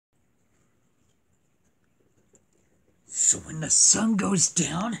So when the sun goes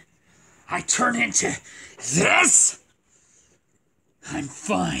down, I turn into this? I'm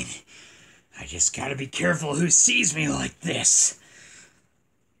fine. I just gotta be careful who sees me like this.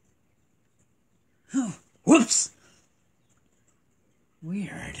 Oh, whoops.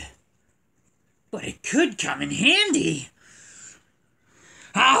 Weird. But it could come in handy.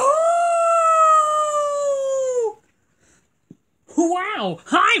 Ow! Wow,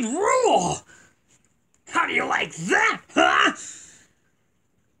 I rule! How do you like that, huh?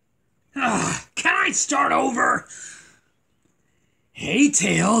 Can I start over? Hey,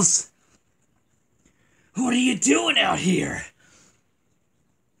 Tails. What are you doing out here?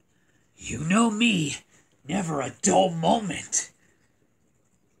 You know me, never a dull moment.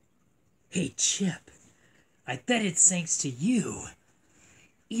 Hey, Chip, I bet it's thanks to you.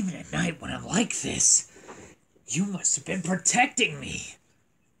 Even at night when I'm like this, you must have been protecting me.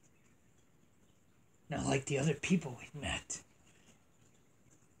 Not like the other people we've met.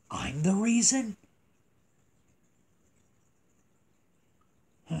 I'm the reason?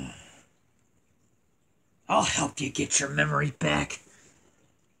 I'll help you get your memory back.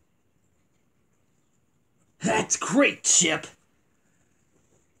 That's great, Chip.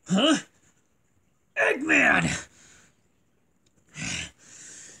 Huh? Eggman!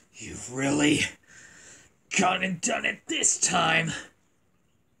 You've really gone and done it this time.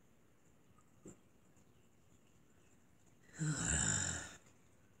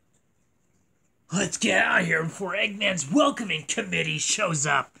 Let's get out of here before Eggman's welcoming committee shows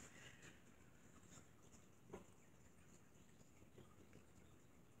up.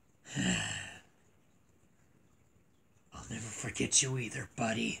 I'll never forget you either,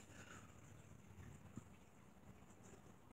 buddy.